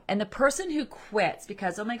by. And the person who quits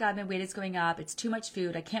because, oh my God, my weight is going up. It's too much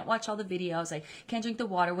food. I can't watch all the videos. I can't drink the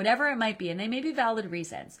water, whatever it might be. And they may be valid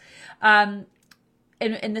reasons. And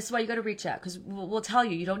this is why you got to reach out, because we'll tell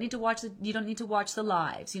you, you don't need to watch the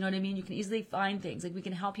lives. You know what I mean? You can easily find things. Like, we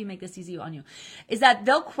can help you make this easy on you. Is that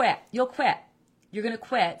they'll quit. You'll quit. You're going to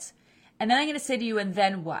quit. And then I'm going to say to you, and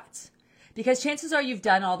then what? Because chances are you've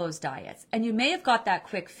done all those diets and you may have got that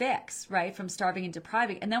quick fix, right, from starving and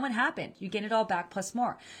depriving. And then what happened? You gain it all back plus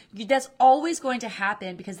more. That's always going to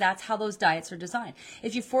happen because that's how those diets are designed.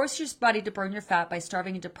 If you force your body to burn your fat by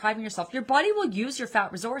starving and depriving yourself, your body will use your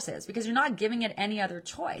fat resources because you're not giving it any other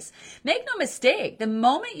choice. Make no mistake, the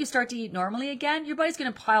moment you start to eat normally again, your body's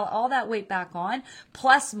going to pile all that weight back on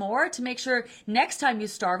plus more to make sure next time you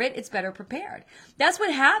starve it, it's better prepared. That's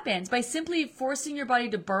what happens by simply forcing your body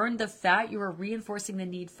to burn the fat. You are reinforcing the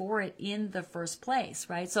need for it in the first place,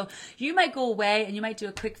 right? So you might go away and you might do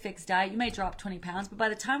a quick fix diet. You might drop 20 pounds, but by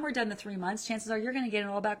the time we're done the 3 months, chances are you're going to get it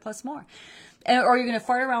all back plus more. Or you're going to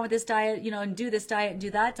fart around with this diet, and do this diet and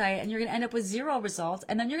do that diet, and you're going to end up with zero results.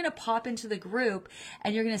 And then you're going to pop into the group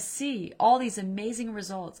and you're going to see all these amazing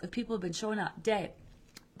results of people who've been showing up day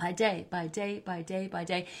by day, by day, by day, by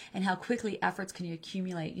day, and how quickly efforts can you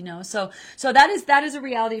accumulate, So that is a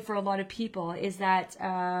reality for a lot of people, is that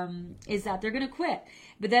they're going to quit.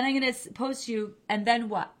 But then I'm going to pose to you, and then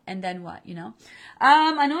what? And then what,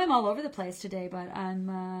 I know I'm all over the place today, but I'm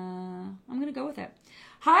going to go with it.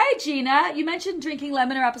 Hi, Gina. You mentioned drinking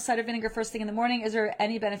lemon or apple cider vinegar first thing in the morning. Is there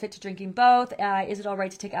any benefit to drinking both? Is it all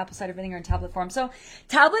right to take apple cider vinegar in tablet form? So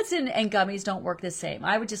tablets and gummies don't work the same.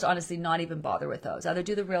 I would just honestly not even bother with those. Either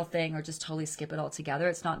do the real thing or just totally skip it altogether.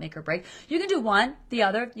 It's not make or break. You can do one, the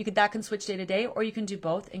other. That can switch day to day, or you can do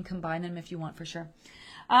both and combine them if you want, for sure.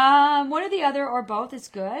 One or the other or both is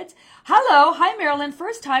good. Hello. Hi, Marilyn.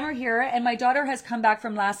 First timer here. And my daughter has come back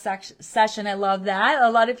from last session. I love that. A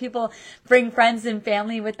lot of people bring friends and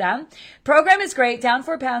family with them. Program is great. Down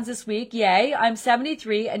 4 pounds this week. Yay. I'm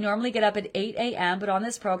 73 and normally get up at 8 a.m. But on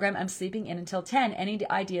this program, I'm sleeping in until 10. Any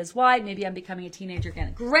ideas why? Maybe I'm becoming a teenager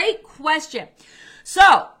again. Great question.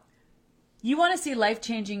 So, you want to see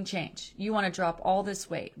life-changing change. You want to drop all this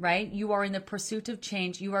weight, right? You are in the pursuit of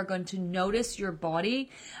change. You are going to notice your body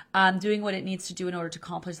doing what it needs to do in order to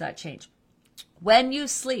accomplish that change. When you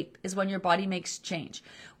sleep is when your body makes change.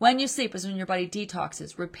 When you sleep is when your body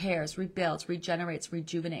detoxes, repairs, rebuilds, regenerates,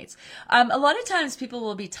 rejuvenates. A lot of times people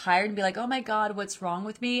will be tired and be like, oh my God, what's wrong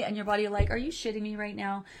with me? And your body will like, are you shitting me right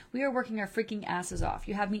now? We are working our freaking asses off.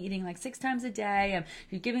 You have me eating like 6 times a day.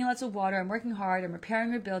 You're giving lots of water. I'm working hard. I'm repairing,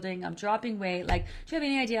 rebuilding. I'm dropping weight. Like, do you have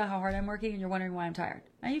any idea how hard I'm working? And you're wondering why I'm tired.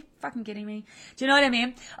 Are you fucking kidding me? Do you know what I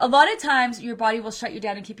mean? A lot of times your body will shut you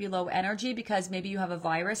down and keep you low energy because maybe you have a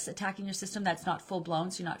virus attacking your system that's not full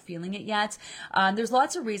blown, so you're not feeling it yet. There's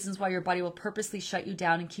lots of reasons why your body will purposely shut you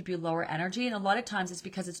down and keep you lower energy. And a lot of times it's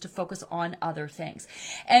because it's to focus on other things.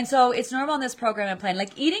 And so it's normal in this program I'm playing.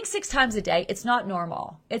 Like eating 6 times a day, it's not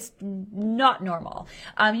normal. It's not normal.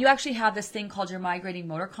 You actually have this thing called your migrating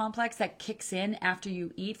motor complex that kicks in after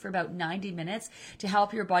you eat for about 90 minutes to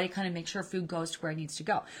help your body kind of make sure food goes to where it needs to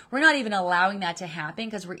go. We're not even allowing that to happen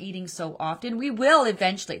because we're eating so often. We will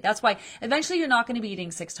eventually. That's why eventually you're not going to be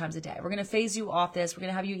eating 6 times a day. We're going to phase you off this. We're going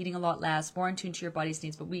to have you eating a lot less, more in tune to your body's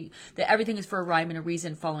needs. But everything is for a rhyme and a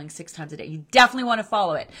reason following 6 times a day. You definitely want to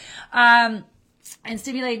follow it. And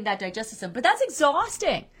stimulating that digestive system. But that's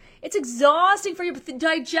exhausting. It's exhausting for your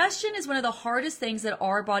digestion is one of the hardest things that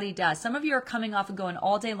our body does. Some of you are coming off and going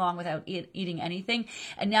all day long without eating anything,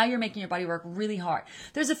 and now you're making your body work really hard.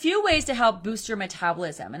 There's a few ways to help boost your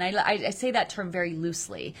metabolism, and I say that term very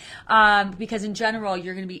loosely because in general,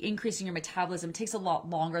 you're going to be increasing your metabolism. It takes a lot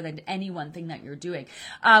longer than any one thing that you're doing.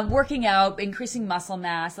 Working out, increasing muscle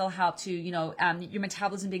mass, that'll help to, your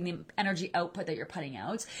metabolism being the energy output that you're putting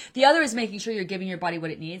out. The other is making sure you're giving your body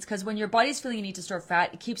what it needs, because when your body's feeling you need to store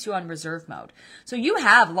fat, it keeps you on reserve mode. So you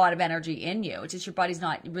have a lot of energy in you. It's just your body's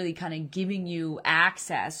not really kind of giving you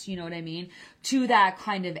access, you know what I mean, to that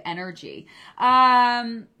kind of energy.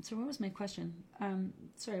 So what was my question?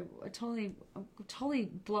 Sorry, I totally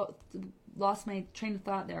lost my train of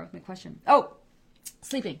thought there with my question. Oh,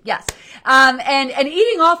 sleeping, yes. And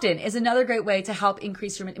eating often is another great way to help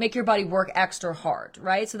make your body work extra hard,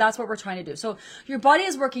 right? So that's what we're trying to do. So your body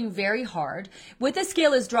is working very hard. With the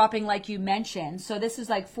scale is dropping, like you mentioned. So this is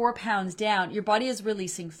like 4 pounds down. Your body is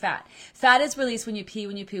releasing fat. Fat is released when you pee,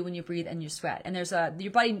 when you poo, when you breathe, and you sweat. And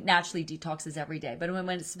your body naturally detoxes every day. But when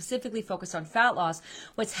it's specifically focused on fat loss,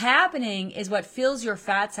 what's happening is what fills your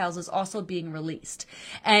fat cells is also being released.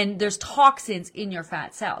 And there's toxins in your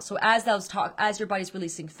fat cells. So as your body's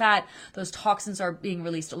releasing fat, those toxins are being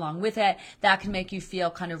released along with it. That can make you feel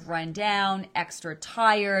kind of run down, extra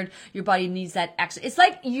tired. Your body needs that extra. It's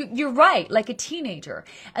like you're right, like a teenager.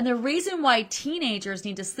 And the reason why teenagers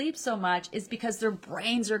need to sleep so much is because their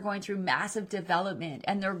brains are going through massive development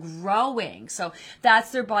and they're growing. So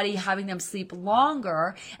that's their body having them sleep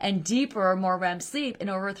longer and deeper, more REM sleep in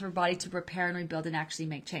order for their body to repair and rebuild and actually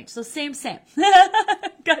make change. So same.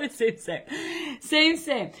 Got it,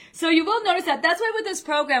 same. So you will notice that. That's why with this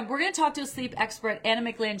program, we're going to talk to a sleep expert, Anna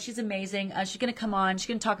McLean. She's amazing. She's going to come on. She's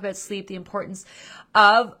going to talk about sleep, the importance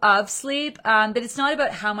of sleep. But it's not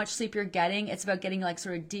about how much sleep you're getting. It's about getting like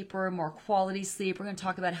sort of deeper, more quality sleep. We're going to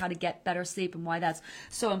talk about how to get better sleep and why that's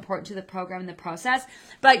so important to the program and the process.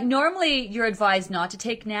 But normally you're advised not to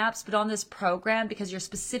take naps, but on this program, because you're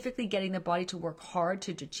specifically getting the body to work hard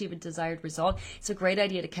to achieve a desired result, it's a great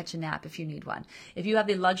idea to catch a nap if you need one. If you have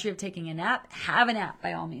the luxury of taking a nap, have a nap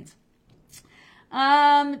by all means.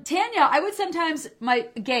 Tanya, I would sometimes, I'm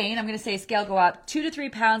going to say scale go up 2 to 3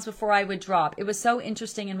 pounds before I would drop. It was so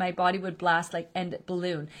interesting and my body would blast and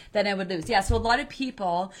balloon. Then I would lose. Yeah. So a lot of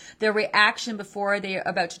people, their reaction before they're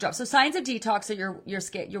about to drop. So signs of detox are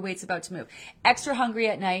your weight's about to move. Extra hungry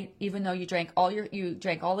at night, even though you drank all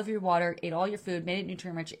of your water, ate all your food, made it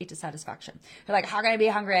nutrient rich, ate to satisfaction. You're like, how can I be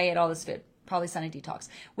hungry? I ate all this food. Probably sign of detox.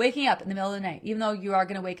 Waking up in the middle of the night, even though you are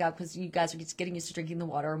going to wake up because you guys are just getting used to drinking the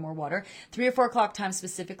water or more water, 3 or 4 o'clock time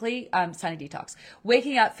specifically, sign of detox.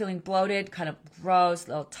 Waking up feeling bloated, kind of gross, a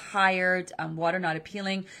little tired, water not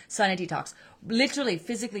appealing, sign of detox. Literally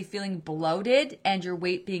physically feeling bloated and your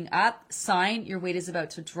weight being up, sign your weight is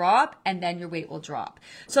about to drop, and then your weight will drop.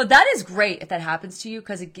 So that is great if that happens to you,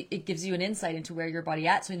 because it gives you an insight into where your body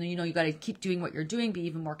at. So you got to keep doing what you're doing, be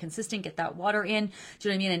even more consistent, get that water in, do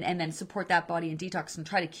you know what I mean? And then support that body in detox and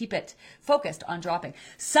try to keep it focused on dropping.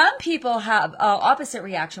 Some people have opposite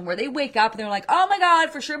reaction where they wake up and they're like, oh my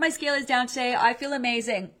God, for sure my scale is down today. I feel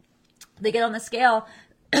amazing. They get on the scale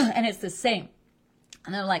and it's the same.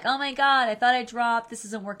 And they're like, oh my God, I thought I dropped. This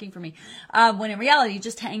isn't working for me. When in reality,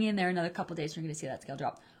 just hang in there another couple of days and you're going to see that scale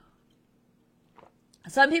drop.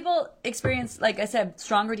 Some people experience, like I said,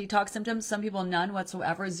 stronger detox symptoms. Some people none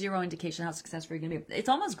whatsoever. Zero indication how successful you're going to be. It's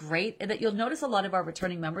almost great that you'll notice a lot of our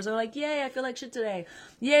returning members are like, yay, I feel like shit today.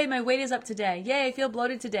 Yay, my weight is up today. Yay, I feel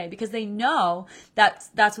bloated today. Because they know that's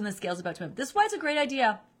when the scale's about to move. This is why it's a great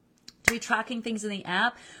idea So you're tracking things in the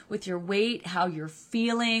app with your weight, how you're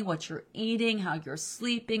feeling, what you're eating, how you're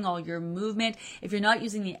sleeping, all your movement. If you're not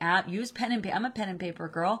using the app, use pen and paper. I'm a pen and paper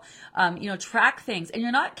girl. Track things. And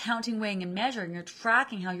you're not counting, weighing, and measuring. You're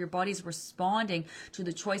tracking how your body's responding to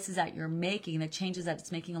the choices that you're making, the changes that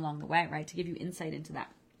it's making along the way, right? To give you insight into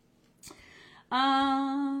that.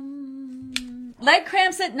 Leg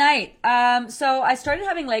cramps at night. So I started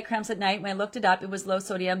having leg cramps at night. When I looked it up, it was low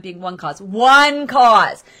sodium being one cause. One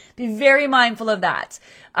cause. Be very mindful of that.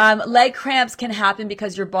 Leg cramps can happen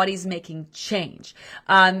because your body's making change.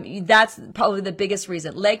 That's probably the biggest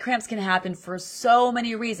reason. Leg cramps can happen for so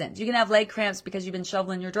many reasons. You can have leg cramps because you've been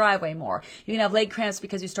shoveling your driveway more. You can have leg cramps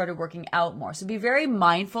because you started working out more. So be very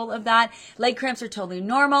mindful of that. Leg cramps are totally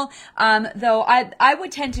normal. Though I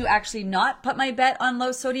would tend to actually not put my bet on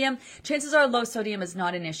low sodium. Chances are low sodium is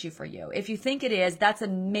not an issue for you. If you think it is, that's a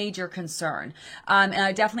major concern. And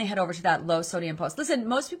I definitely head over to that low sodium post. Listen,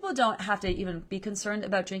 most people don't have to even be concerned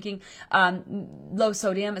about drinking low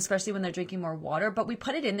sodium, especially when they're drinking more water. But we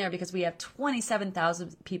put it in there because we have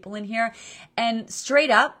 27,000 people in here. And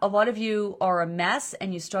straight up, a lot of you are a mess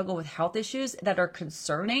and you struggle with health issues that are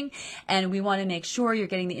concerning. And we want to make sure you're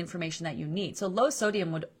getting the information that you need. So low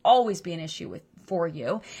sodium would always be an issue for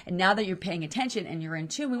you. And now that you're paying attention and you're in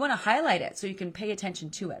tune, we want to highlight it so you can pay attention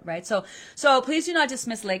to it, right? So please do not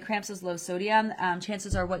dismiss leg cramps as low sodium.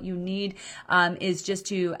 Chances are what you need is just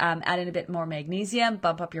to add in a bit more magnesium,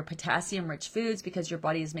 bump up your potassium-rich foods because your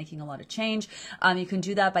body is making a lot of change. You can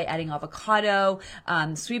do that by adding avocado,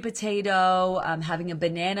 sweet potato, having a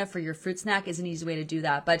banana for your fruit snack is an easy way to do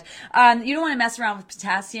that. But you don't want to mess around with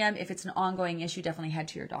potassium. If it's an ongoing issue, definitely head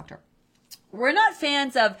to your doctor. We're not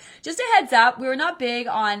fans of, just a heads up, we're not big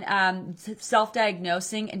on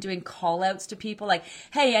self-diagnosing and doing call-outs to people like,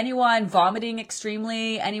 hey, anyone vomiting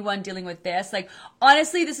extremely, anyone dealing with this? Like,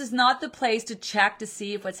 honestly, this is not the place to check to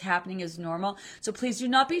see if what's happening is normal. So please do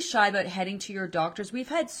not be shy about heading to your doctors. We've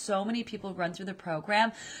had so many people run through the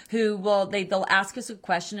program who they'll ask us a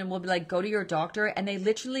question and we'll be like, go to your doctor. And they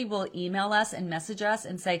literally will email us and message us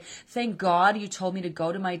and say, thank God you told me to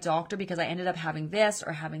go to my doctor because I ended up having this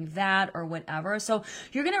or having that or whatever. So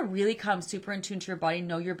you're going to really come super in tune to your body,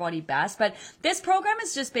 know your body best. But this program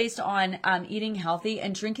is just based on eating healthy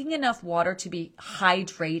and drinking enough water to be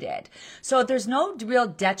hydrated. So there's no real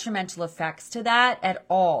detrimental effects to that at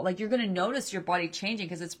all. Like, you're going to notice your body changing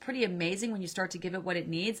because it's pretty amazing when you start to give it what it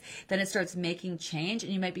needs. Then it starts making change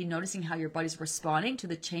and you might be noticing how your body's responding to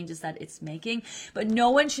the changes that it's making. But no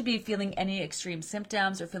one should be feeling any extreme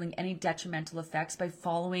symptoms or feeling any detrimental effects by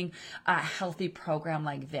following a healthy program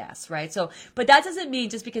like this, right? But that doesn't mean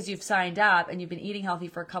just because you've signed up and you've been eating healthy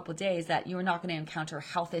for a couple of days that you're not going to encounter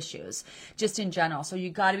health issues just in general. So you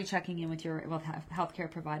got to be checking in with your healthcare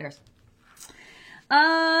providers.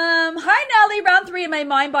 Hi Nelly, round 3 and my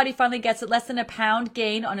mind body finally gets it. Less than a pound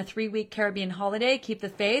gain on a 3-week Caribbean holiday. Keep the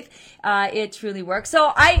faith. It truly works.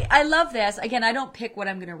 So I love this. Again, I don't pick what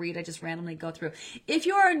I'm going to read. I just randomly go through. If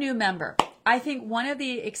you're a new member, I think one of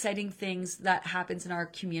the exciting things that happens in our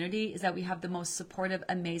community is that we have the most supportive,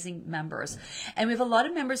 amazing members. And we have a lot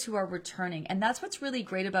of members who are returning. And that's what's really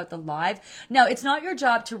great about the live. Now, it's not your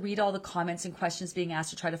job to read all the comments and questions being asked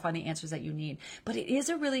to try to find the answers that you need. But it is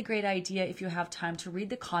a really great idea if you have time to read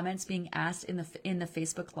the comments being asked in the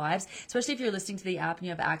Facebook Lives, especially if you're listening to the app and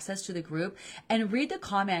you have access to the group, and read the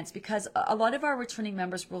comments because a lot of our returning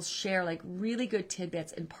members will share like really good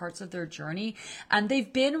tidbits and parts of their journey. And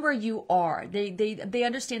they've been where you are. They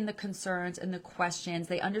understand the concerns and the questions.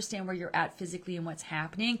 They understand where you're at physically and what's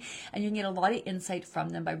happening. And you can get a lot of insight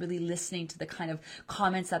from them by really listening to the kind of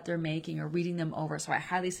comments that they're making or reading them over. So I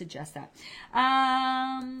highly suggest that.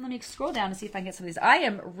 Let me scroll down to see if I can get some of these. I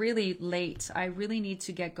am really late. I really need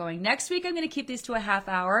to get going. Next week, I'm going to keep these to a half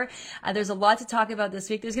hour. There's a lot to talk about this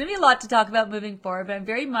week. There's going to be a lot to talk about moving forward, but I'm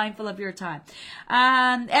very mindful of your time.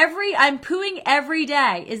 I'm pooing every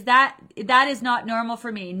day. That is not normal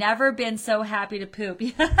for me. Never been so happy to poop.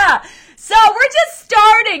 So we're just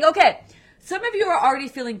starting. Okay. Some of you are already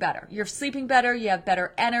feeling better. You're sleeping better. You have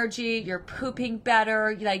better energy. You're pooping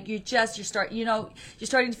better. Like you're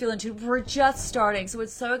starting to feel in tune. We're just starting. So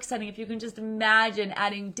it's so exciting. If you can just imagine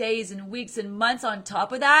adding days and weeks and months on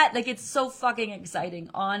top of that, like it's so fucking exciting,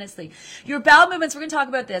 honestly. Your bowel movements, we're going to talk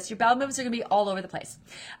about this. Your bowel movements are going to be all over the place.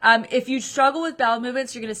 If you struggle with bowel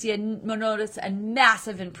movements, you're going to notice a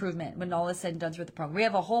massive improvement when all is said and done through the program. We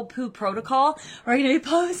have a whole poo protocol we're going to be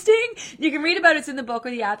posting. You can read about it. It's in the book or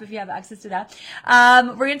the app if you have access to that.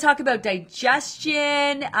 We're going to talk about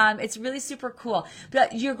digestion. It's really super cool.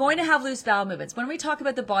 But you're going to have loose bowel movements. When we talk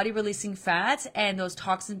about the body releasing fat and those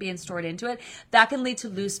toxins being stored into it, that can lead to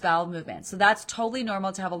loose bowel movements. So that's totally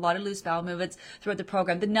normal to have a lot of loose bowel movements throughout the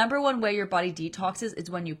program. The number one way your body detoxes is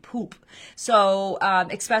when you poop. So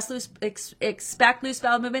expect loose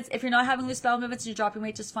bowel movements. If you're not having loose bowel movements and you're dropping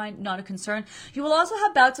weight just fine, not a concern. You will also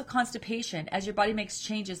have bouts of constipation as your body makes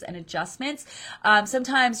changes and adjustments.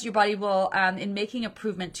 Sometimes your body will, in making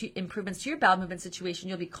improvements to your bowel movement situation,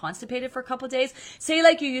 you'll be constipated for a couple of days. Say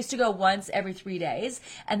like you used to go once every 3 days,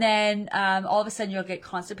 and then all of a sudden you'll get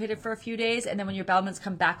constipated for a few days, and then when your bowel movements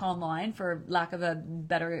come back online, for lack of a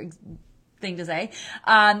better thing to say,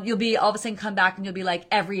 you'll be all of a sudden come back and you'll be like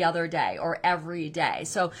every other day or every day.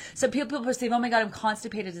 So people perceive, oh my God, I'm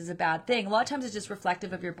constipated is a bad thing. A lot of times it's just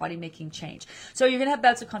reflective of your body making change. So you're going to have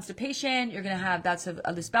bouts of constipation. You're going to have bouts of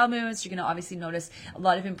loose bowel movements. You're going to obviously notice a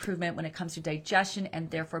lot of improvement when it comes to digestion and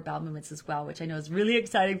therefore bowel movements as well, which I know is really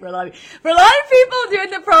exciting for a lot of people doing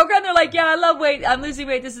the program. They're like, yeah, I love weight. I'm losing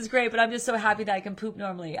weight. This is great, but I'm just so happy that I can poop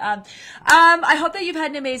normally. I hope that you've had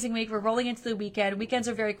an amazing week. We're rolling into the weekend. Weekends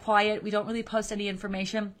are very quiet. We don't really post any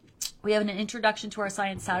information. We have an introduction to our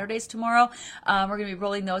Science Saturdays tomorrow. We're going to be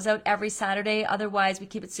rolling those out every Saturday. Otherwise, we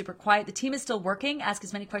keep it super quiet. The team is still working. Ask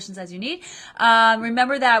as many questions as you need.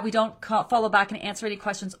 Remember that we don't follow back and answer any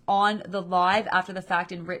questions on the live after the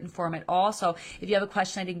fact in written form at all. So if you have a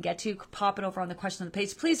question I didn't get to, pop it over on the question on the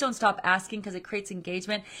page. Please don't stop asking because it creates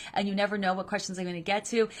engagement and you never know what questions I'm going to get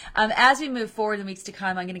to. As we move forward in weeks to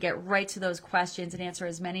come, I'm going to get right to those questions and answer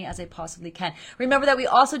as many as I possibly can. Remember that we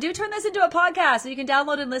also do turn this into a podcast, so you can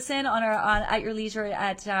download and listen on at your leisure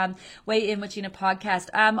at Weigh In with Gina podcast.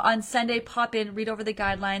 On Sunday, pop in, read over the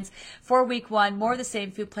guidelines for week 1, more of the same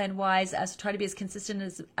food plan wise, so try to be as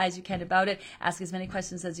consistent as you can about it. Ask as many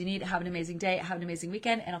questions as you need. Have an amazing day, have an amazing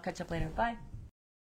weekend, and I'll catch up later. Bye.